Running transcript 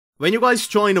When you guys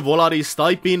join Volaris,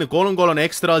 type in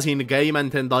 :extras in game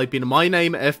and then type in my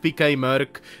name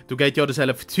FPKMERK to get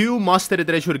yourself 2 master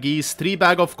treasure geese, 3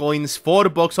 bag of coins, 4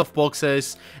 box of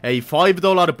boxes, a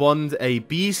 $5 bond, a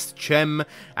beast gem,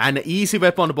 an easy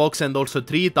weapon box and also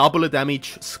 3 double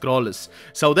damage scrolls.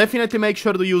 So definitely make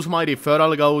sure to use my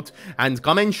referral code and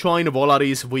come and join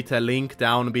Volaris with a link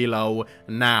down below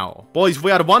now. Boys, we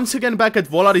are once again back at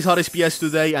Volaris RSPS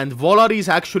today, and Volaris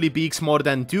actually peaks more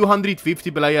than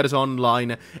 250 players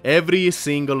online every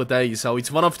single day, so it's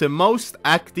one of the most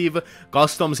active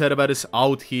custom servers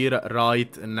out here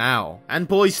right now. And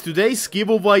boys, today's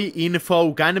giveaway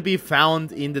info can be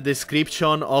found in the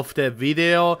description of the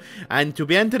video, and to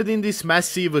be entered in this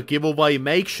massive giveaway,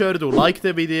 make sure to like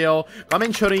the video,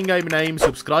 comment your in-game name,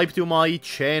 subscribe to my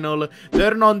channel,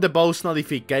 turn on the post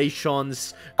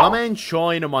notifications, come and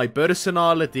join my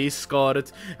personal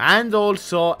Discord, and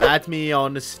also add me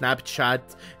on Snapchat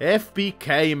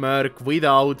FPKMERK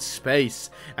without space.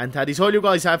 And that is all you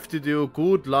guys have to do.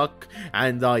 Good luck,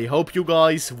 and I hope you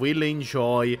guys will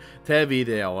enjoy the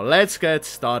video. Let's get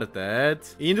started.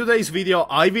 In today's video,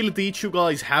 I will teach you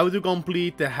guys how to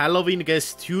complete the Halloween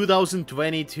Guest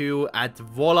 2022 at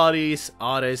Volaris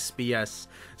RSPS.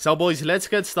 So boys, let's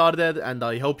get started, and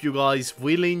I hope you guys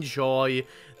will enjoy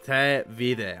the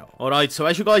video. Alright, so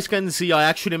as you guys can see, I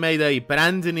actually made a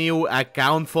brand new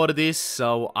account for this,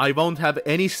 so I won't have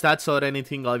any stats or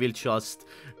anything. I will just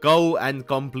go and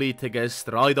complete the guest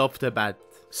right off the bat.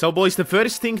 So boys, the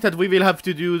first thing that we will have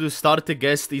to do to start the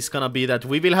guest is gonna be that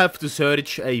we will have to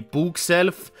search a book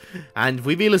shelf, and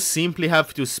we will simply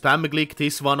have to spam click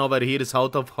this one over here,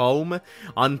 South of Home,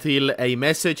 until a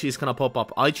message is gonna pop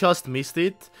up. I just missed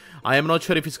it. I am not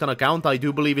sure if it's gonna count. I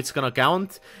do believe it's gonna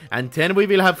count. And then we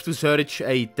will have to search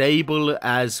a table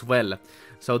as well.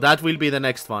 So that will be the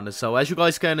next one. So as you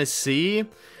guys can see,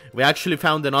 we actually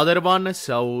found another one,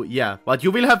 so yeah. What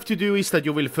you will have to do is that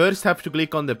you will first have to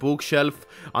click on the bookshelf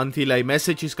until a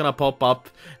message is gonna pop up,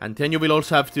 and then you will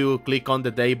also have to click on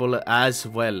the table as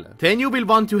well. Then you will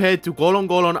want to head to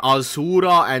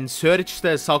Azura and search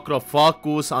the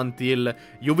sarcophagus until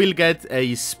you will get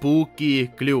a spooky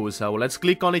clue. So let's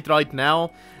click on it right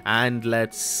now, and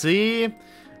let's see.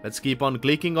 Let's keep on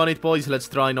clicking on it, boys. Let's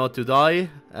try not to die.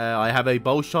 I have a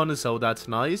potion, so that's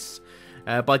nice.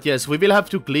 But yes, we will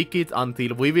have to click it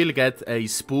until we will get a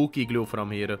spooky glue from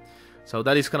here. So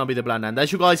that is gonna be the plan, and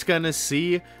as you guys can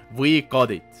see, we got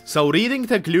it. So reading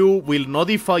the clue will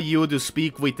notify you to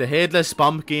speak with the headless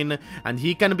pumpkin, and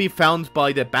he can be found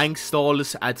by the bank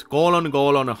stalls at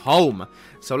Home.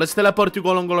 So let's teleport to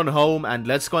Home, and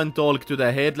let's go and talk to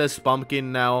the headless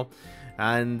pumpkin now.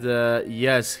 And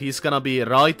yes, he's gonna be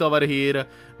right over here,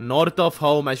 north of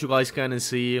home, as you guys can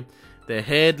see. The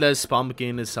headless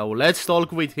pumpkin, so let's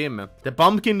talk with him. The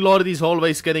pumpkin lord is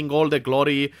always getting all the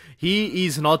glory. He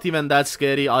is not even that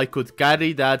scary. I could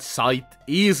carry that sight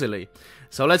easily.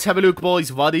 So let's have a look,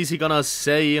 boys. What is he gonna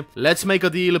say? Let's make a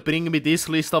deal. Bring me this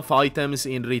list of items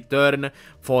in return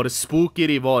for spooky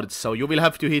rewards. So you will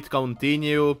have to hit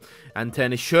continue, and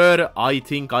then sure, I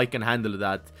think I can handle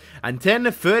that. And then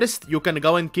first you can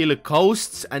go and kill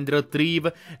ghosts and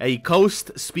retrieve a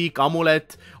ghost speak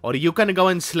amulet, or you can go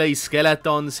and slay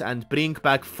skeletons and bring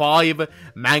back 5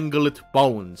 mangled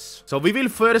bones. So we will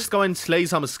first go and slay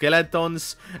some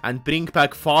skeletons and bring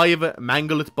back 5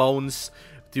 mangled bones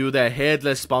to the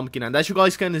headless pumpkin, and as you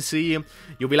guys can see,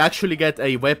 you will actually get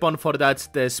a weapon for that,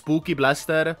 the spooky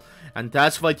blaster, and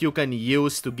that's what you can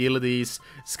use to kill these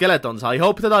skeletons. I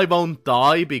hope that I won't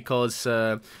die, because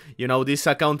you know, this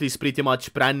account is pretty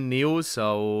much brand new,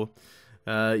 so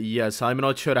yes, I'm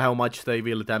not sure how much they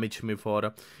will damage me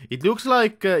for. It looks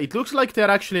like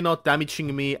they're actually not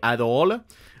damaging me at all,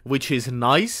 which is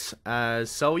nice.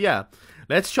 So yeah,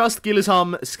 let's just kill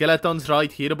some skeletons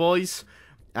right here, boys,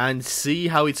 and see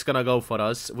how it's gonna go for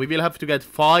us. We will have to get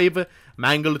 5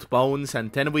 mangled bones,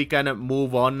 and then we can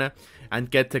move on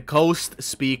and get the ghost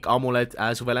speak amulet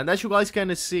as well. And as you guys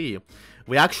can see,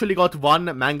 we actually got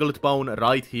 1 mangled bone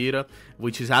right here,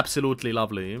 which is absolutely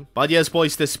lovely. But yes,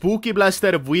 boys, the spooky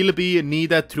blaster will be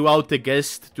needed throughout the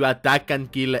guest to attack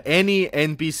and kill any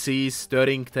NPCs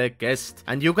during the guest.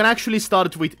 And you can actually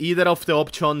start with either of the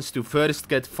options to first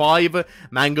get 5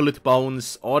 mangled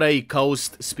bones or a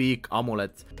ghost speak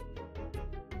amulet.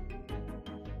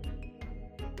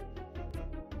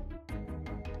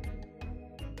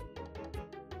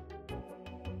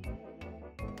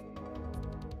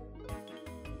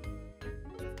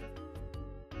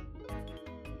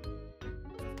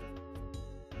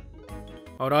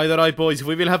 Alright, boys,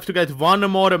 we will have to get 1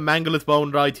 more mangled bone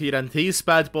right here, and these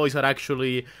bad boys are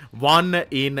actually 1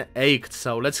 in 8.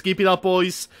 So let's keep it up,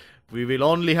 boys. We will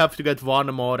only have to get 1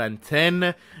 more, and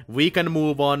then we can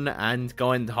move on and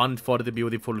go and hunt for the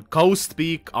beautiful Ghost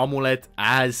Peak amulet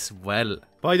as well.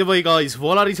 By the way, guys,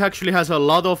 Volaris actually has a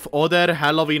lot of other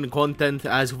Halloween content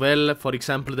as well. For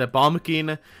example, the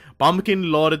Pumpkin.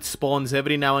 Pumpkin Lord spawns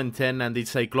every now and then, and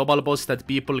it's a global boss that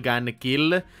people can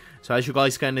kill. So as you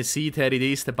guys can see, there it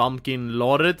is, the Pumpkin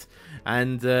Lord.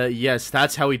 And yes,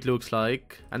 that's how it looks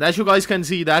like. And as you guys can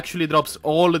see, it actually drops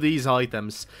all these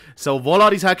items. So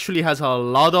Volaris actually has a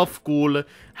lot of cool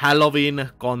Halloween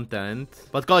content.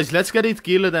 But guys, let's get it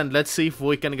killed and let's see if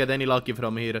we can get any lucky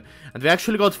from here. And we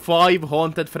actually got 5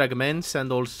 haunted fragments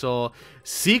and also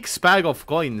 6 bag of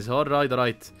coins. Alright,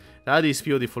 alright. That is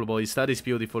beautiful, boys. That is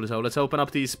beautiful. So let's open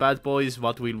up these bad boys.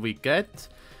 What will we get?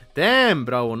 Damn,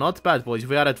 bro, not bad, boys.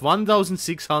 We are at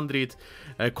 1,600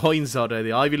 coins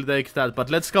already. I will take that. But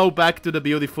let's go back to the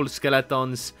beautiful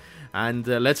skeletons. And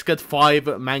let's get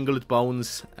 5 mangled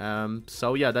bones.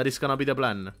 So yeah, that is gonna be the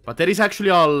plan. But there is actually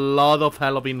a lot of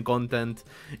Halloween content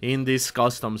in this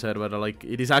custom server. Like,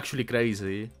 it is actually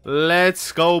crazy.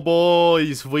 Let's go,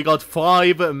 boys. We got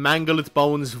 5 mangled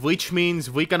bones, which means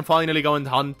we can finally go and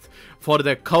hunt for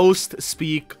the Ghost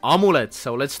Speak amulet.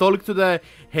 So let's talk to the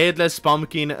headless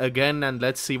pumpkin again and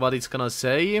let's see what it's gonna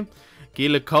say.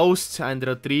 Kill ghosts and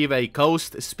retrieve a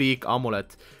Ghost Speak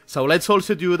amulet. So let's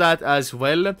also do that as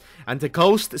well. And the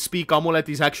Ghost Speak amulet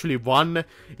is actually 1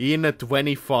 in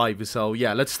 25. So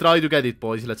yeah, let's try to get it,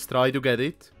 boys. Let's try to get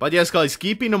it. But yes, guys,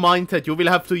 keep in mind that you will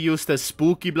have to use the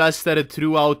Spooky Blaster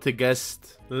throughout the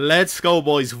guest. Let's go,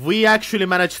 boys. We actually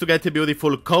managed to get the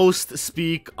beautiful Ghost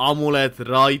Speak amulet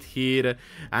right here.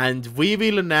 And we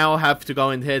will now have to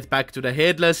go and head back to the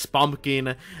headless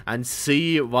pumpkin and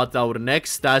see what our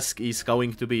next task is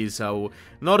going to be. So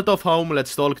north of home,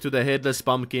 let's talk to the headless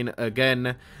pumpkin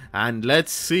again. And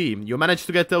let's see. You managed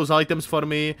to get those items for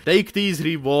me. Take these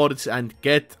rewards and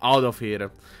get out of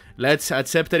here. Let's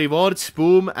accept the rewards,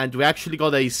 boom, and we actually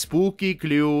got a spooky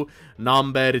clue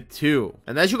number 2.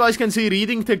 And as you guys can see,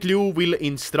 reading the clue will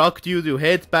instruct you to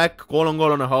head back,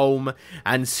 home,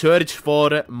 and search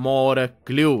for more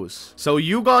clues. So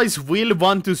you guys will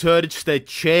want to search the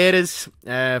chairs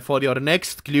for your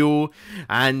next clue,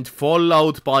 and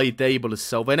followed by tables.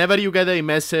 So whenever you get a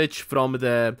message from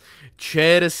the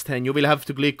chairs, then you will have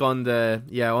to click on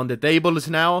the tables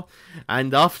now,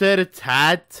 and after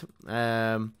that,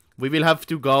 we will have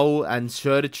to go and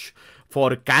search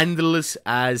for candles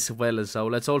as well. So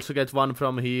let's also get one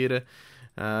from here.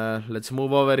 Let's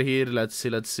move over here. Let's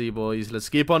see, boys. Let's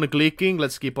keep on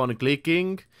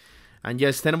clicking. And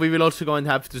yes, then we will also go and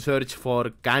have to search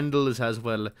for candles as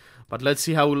well. But let's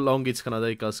see how long it's gonna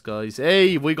take us, guys.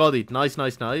 Hey, we got it.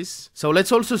 Nice. So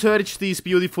let's also search these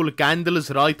beautiful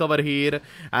candles right over here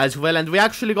as well. And we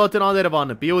actually got another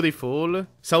one. Beautiful.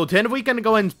 So then we can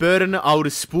go and burn our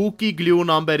spooky glue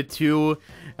number 2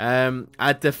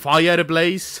 at the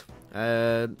fireplace.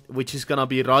 Which is gonna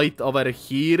be right over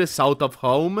here, south of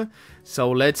home.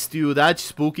 So let's do that.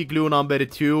 Spooky glue number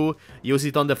 2. Use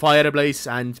it on the fireplace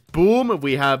and boom,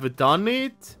 we have done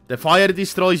it. The fire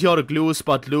destroys your glues,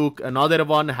 but look, another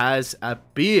one has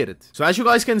appeared. So as you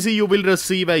guys can see, you will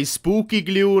receive a spooky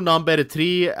glue number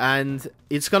 3 and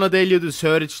it's gonna tell you to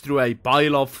search through a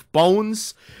pile of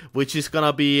bones, which is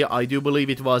gonna be, I do believe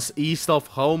it was east of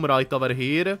home, right over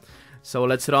here. So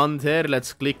let's run there.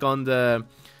 Let's click on the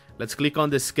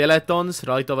skeletons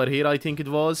right over here, I think it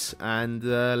was. And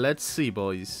let's see,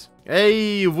 boys.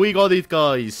 Hey, we got it,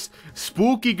 guys.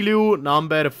 Spooky glue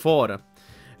number 4.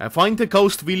 Find the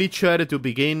ghost villager to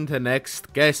begin the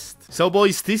next quest. So,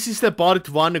 boys, this is the part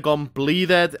 1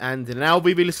 completed, and now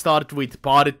we will start with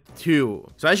part 2.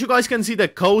 So, as you guys can see, the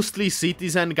ghostly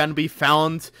citizen can be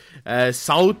found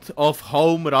south of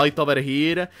home right over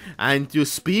here. And to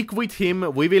speak with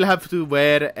him, we will have to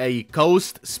wear a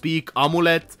Ghost Speak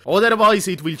amulet. Otherwise,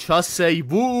 it will just say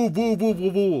woo, woo, woo,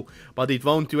 woo, woo. But it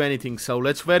won't do anything. So,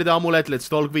 let's wear the amulet. Let's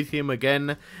talk with him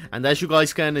again. And as you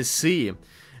guys can see,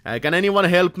 can anyone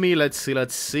help me? Let's see.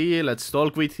 Let's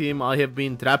talk with him. I have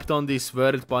been trapped on this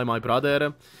world by my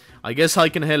brother. I guess I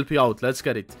can help you out. Let's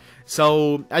get it.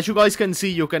 So, as you guys can see,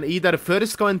 you can either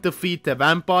first go and defeat the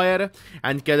vampire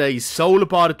and get a soul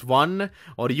part 1,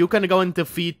 or you can go and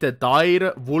defeat the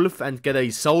dire wolf and get a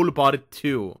soul part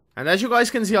 2. And as you guys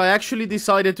can see, I actually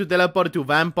decided to teleport to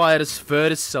vampires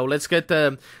first. So let's get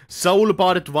the soul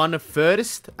part 1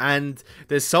 first. And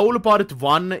the soul part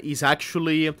 1 is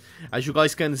actually, as you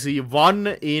guys can see, 1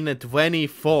 in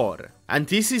 24. And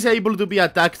this is able to be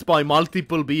attacked by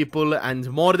multiple people, and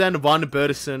more than one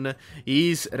person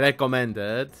is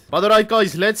recommended. But alright,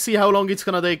 guys, let's see how long it's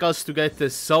gonna take us to get the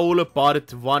soul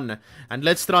part 1. And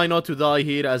let's try not to die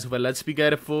here as well. Let's be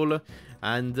careful.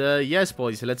 And yes,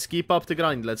 boys, let's keep up the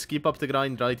grind. Let's keep up the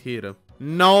grind right here.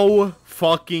 No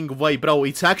fucking way, bro.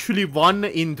 It's actually 1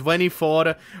 in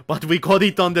 24, but we got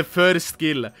it on the first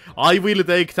kill. I will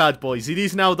take that, boys. It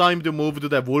is now time to move to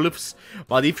the wolves.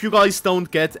 But if you guys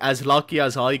don't get as lucky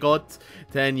as I got,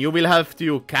 then you will have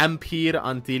to camp here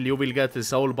until you will get the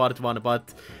soul part 1.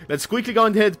 But let's quickly go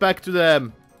and head back to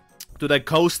the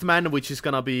coastman, which is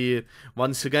gonna be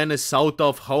once again south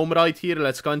of home right here.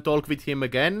 Let's go and talk with him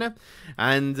again,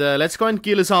 and let's go and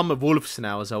kill some wolves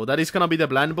now. So that is gonna be the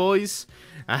plan, boys.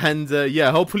 And yeah,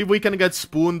 hopefully we can get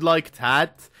spooned like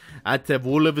that at the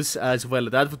wolves as well.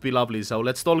 That would be lovely. So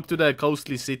let's talk to the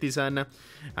coastly citizen,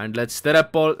 and let's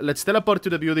teleport to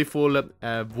the beautiful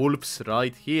wolves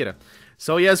right here.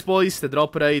 So yes, boys, the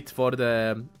drop rate for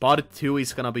the part 2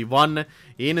 is gonna be 1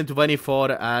 in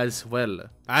 24 as well.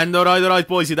 And alright,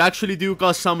 boys, it actually do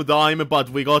cost some time,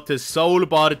 but we got the soul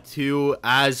part 2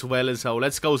 as well. So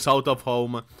let's go south of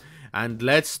home, and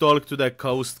let's talk to the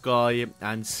coast guy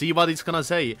and see what it's gonna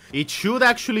say. It should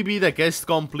actually be the quest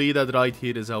completed right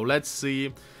here. So let's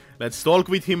see. Let's talk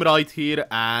with him right here,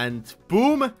 and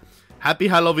boom! Happy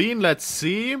Halloween, let's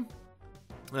see.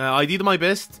 I did my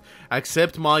best.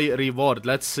 Accept my reward.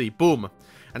 Let's see. Boom.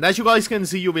 And as you guys can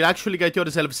see, you will actually get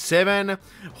yourself 7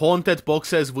 haunted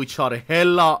boxes, which are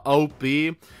hella OP.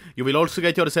 You will also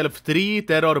get yourself 3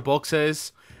 terror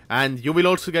boxes. And you will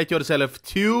also get yourself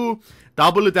 2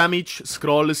 double damage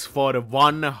scrolls for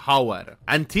 1 hour.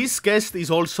 And this quest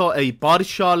is also a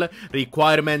partial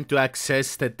requirement to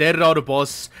access the terror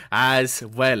boss as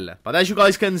well. But as you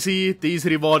guys can see, these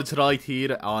rewards right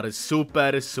here are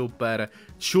super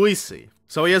juicy.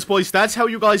 So yes, boys, that's how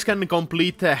you guys can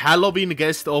complete the Halloween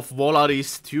quest of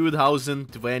Volaris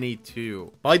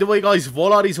 2022. By the way, guys,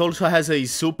 Volaris also has a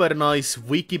super nice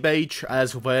wiki page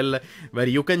as well, where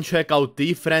you can check out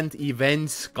different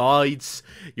events, guides,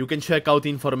 you can check out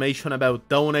information about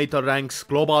donator ranks,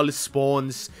 global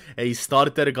spawns, a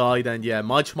starter guide, and yeah,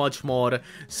 much more.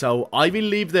 So I will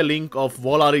leave the link of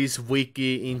Volaris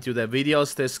wiki into the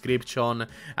video's description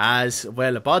as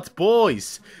well. But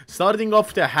boys, starting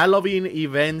off the Halloween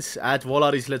events at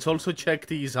Volaris, let's also check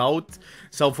these out.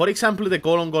 So for example, the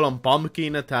Golem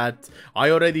pumpkin that I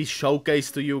already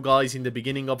showcased to you guys in the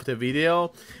beginning of the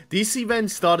video. This event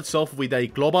starts off with a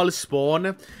global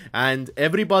spawn, and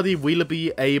everybody will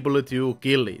be able to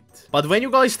kill it. But when you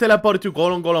guys teleport to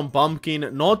Golem pumpkin,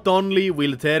 not only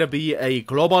will there be a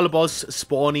global boss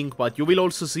spawning, but you will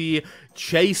also see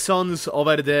Jasons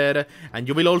over there, and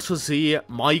you will also see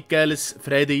Michaels,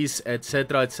 Freddy's,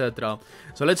 etc.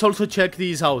 So let's also check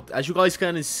these out. As you guys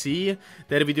can see,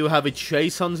 there we do have a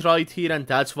Jasons right here, and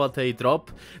that's what they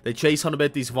drop. The Jason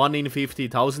bet is 1 in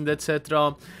 50,000,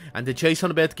 etc. And the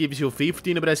Jason bet gives you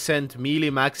 15% melee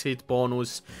max hit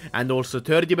bonus, and also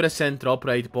 30% drop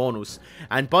rate bonus.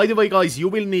 And by the way, guys, you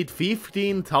will need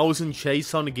 15,000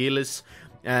 Jason kills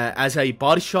as a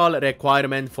partial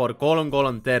requirement for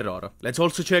Golem Terror. Let's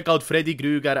also check out Freddy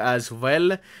Krueger as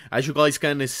well. As you guys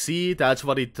can see, that's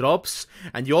what it drops.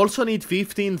 And you also need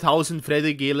 15,000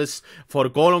 Freddy kills for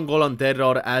Golem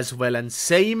Terror as well. And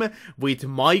same with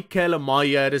Michael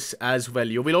Myers as well.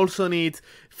 You will also need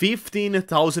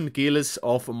 15,000 kills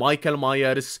of Michael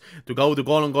Myers to go to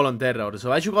Golem Terror.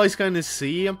 So as you guys can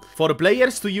see, for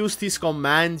players to use this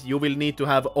command, you will need to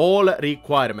have all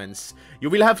requirements. You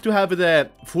will have to have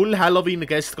the full Halloween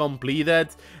quest completed,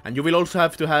 and you will also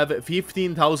have to have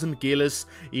 15,000 kills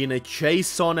in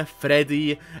Jason,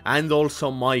 Freddy, and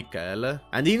also Michael.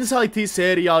 And inside this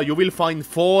area, you will find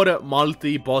 4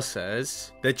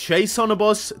 multi-bosses. The Jason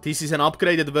boss, this is an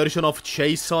upgraded version of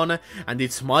Jason, and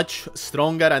it's much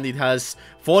stronger, and it has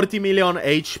 40 million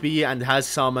HP and has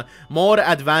some more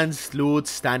advanced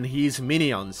loots than his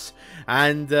minions.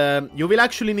 And you will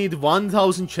actually need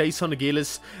 1000 Jason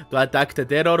kills to attack the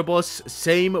terror boss.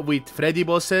 Same with Freddy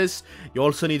bosses. You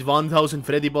also need 1000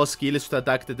 Freddy boss kills to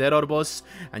attack the terror boss.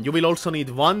 And you will also need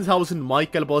 1000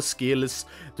 Michael boss kills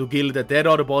to kill the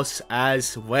terror boss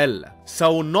as well.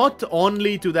 So not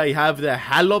only do they have the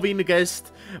Halloween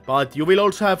guest, but you will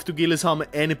also have to kill some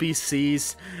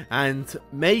NPCs and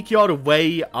make your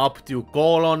way up to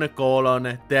colon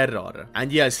terror.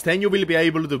 And yes, then you will be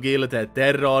able to kill the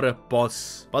terror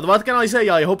boss. But what can I say?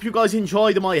 I hope you guys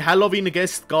enjoyed my Halloween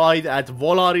guest guide at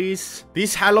Volaris.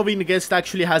 This Halloween guest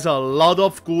actually has a lot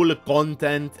of cool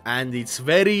content, and it's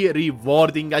very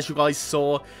rewarding, as you guys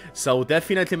saw. So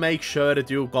definitely make sure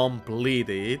to complete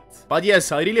it. But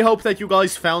yes, I really hope that you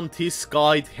guys found this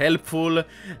guide helpful,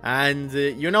 and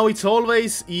you know, it's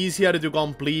always easier to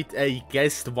complete a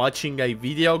guest watching a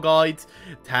video guide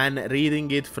than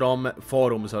reading it from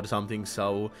forums or something.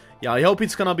 So yeah, I hope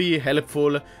it's gonna be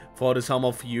helpful for some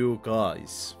of you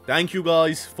guys. Thank you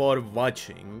guys for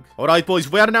watching. Alright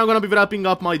boys, we are now gonna be wrapping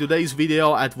up my today's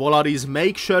video at Volaris.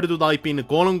 Make sure to type in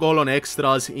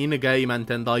extras in game and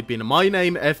then type in my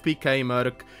name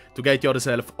FPKMERK to get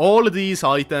yourself all these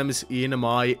items in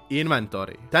my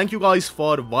inventory. Thank you guys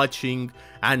for watching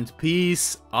and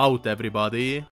peace out everybody.